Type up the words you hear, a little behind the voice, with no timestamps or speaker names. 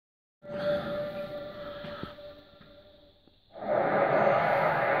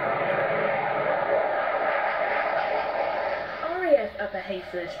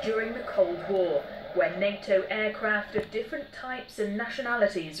heyford during the Cold War, where NATO aircraft of different types and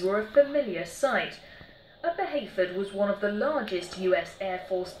nationalities were a familiar sight. Upper Heyford was one of the largest US Air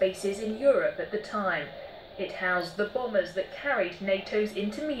Force bases in Europe at the time. It housed the bombers that carried NATO's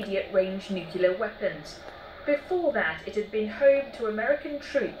intermediate-range nuclear weapons. Before that, it had been home to American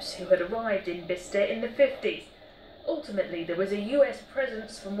troops who had arrived in Bicester in the 50s. Ultimately, there was a US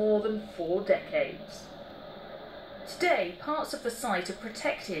presence for more than 4 decades. Today, parts of the site are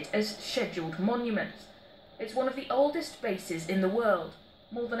protected as scheduled monuments. It's one of the oldest bases in the world,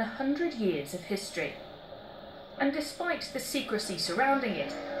 more than 100 years of history. And despite the secrecy surrounding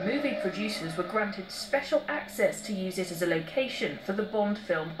it, movie producers were granted special access to use it as a location for the Bond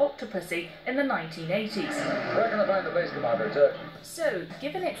film Octopussy in the 1980s. Where can I find the base commander, sir? So,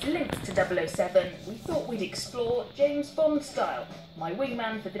 given its links to 007, we thought we'd explore James Bond style. My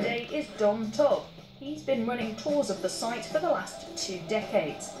wingman for the day is Don Todd. He's been running tours of the site for the last 2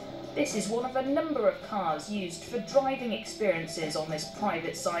 decades. This is one of a number of cars used for driving experiences on this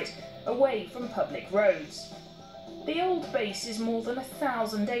private site, away from public roads. The old base is more than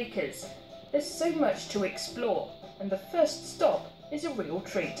 1,000 acres. There's so much to explore, and the first stop is a real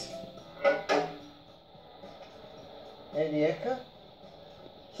treat. Any echo?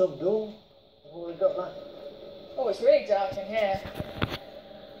 Some door? What have we got that? Oh, it's really dark in here.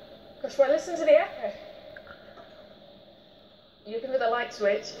 Gosh, well, listen to the echo. You looking for the light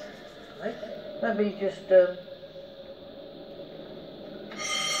switch? Right. Let me just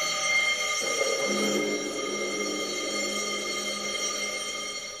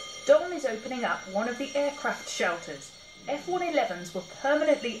Don is opening up one of the aircraft shelters. F-111s were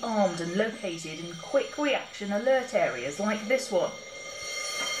permanently armed and located in quick reaction alert areas like this one.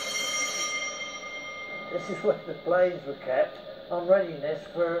 This is where the planes were kept on readiness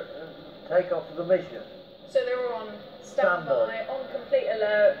for takeoff of the mission. So they were on standby, on complete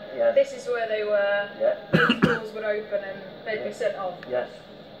alert. Yes. This is where they were. Yeah. These doors would open and they'd be sent off. Yes.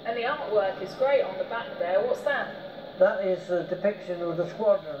 And the artwork is great on the back there. What's that? That is a depiction of the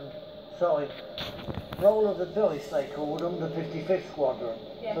squadron side. Roll of the dice, they called them, the 55th Squadron.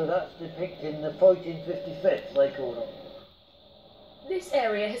 Yeah. So that's depicting the fighting 55th, they called them. This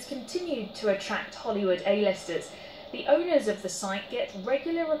area has continued to attract Hollywood A-listers. The owners of the site get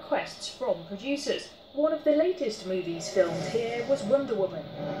regular requests from producers. One of the latest movies filmed here was Wonder Woman.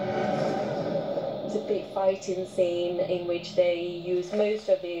 It's a big fighting scene in which they use most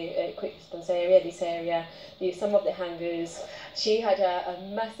of the quick response area, this area, use some of the hangars. She had a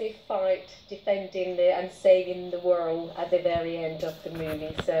massive fight defending and saving the world at the very end of the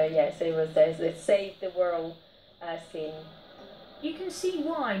movie. So yes, it was the save the world scene. You can see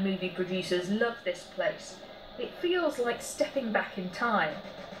why movie producers love this place. It feels like stepping back in time.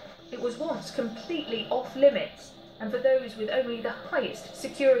 It was once completely off limits, and for those with only the highest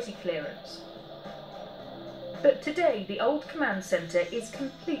security clearance. But today, the old command centre is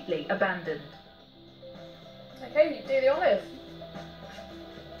completely abandoned. Okay, you do the honours.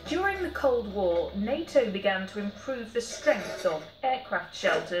 During the Cold War, NATO began to improve the strength of aircraft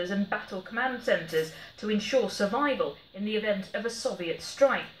shelters and battle command centres to ensure survival in the event of a Soviet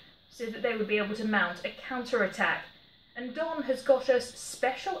strike, so that they would be able to mount a counter-attack. And Don has got us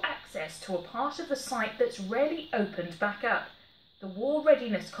special access to a part of the site that's rarely opened back up, the War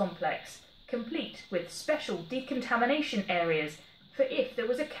Readiness Complex, complete with special decontamination areas for if there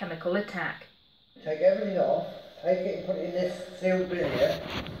was a chemical attack. Take everything off, take it and put it in this sealed bin here.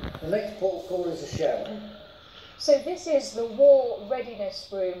 The next port call is a shower. So this is the War Readiness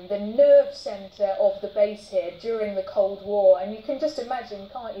Room, the nerve centre of the base here during the Cold War. And you can just imagine,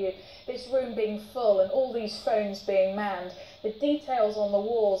 can't you, this room being full and all these phones being manned. The details on the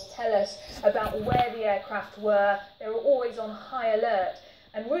walls tell us about where the aircraft were. They were always on high alert.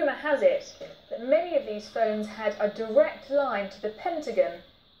 And rumour has it that many of these phones had a direct line to the Pentagon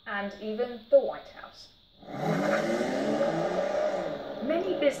and even the White House.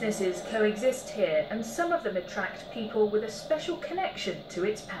 Many businesses coexist here, and some of them attract people with a special connection to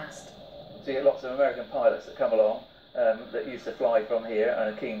its past. So you get lots of American pilots that come along that used to fly from here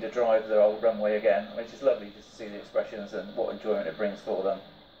and are keen to drive their old runway again, which is lovely just to see the expressions and what enjoyment it brings for them.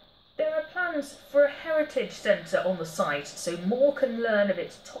 There are plans for a heritage centre on the site so more can learn of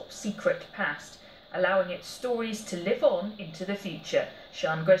its top-secret past, allowing its stories to live on into the future.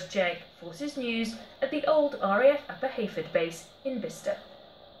 Sian Grosjean, Forces News, at the old RAF Upper Heyford base in Bicester.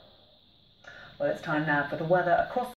 Well, it's time now for the weather across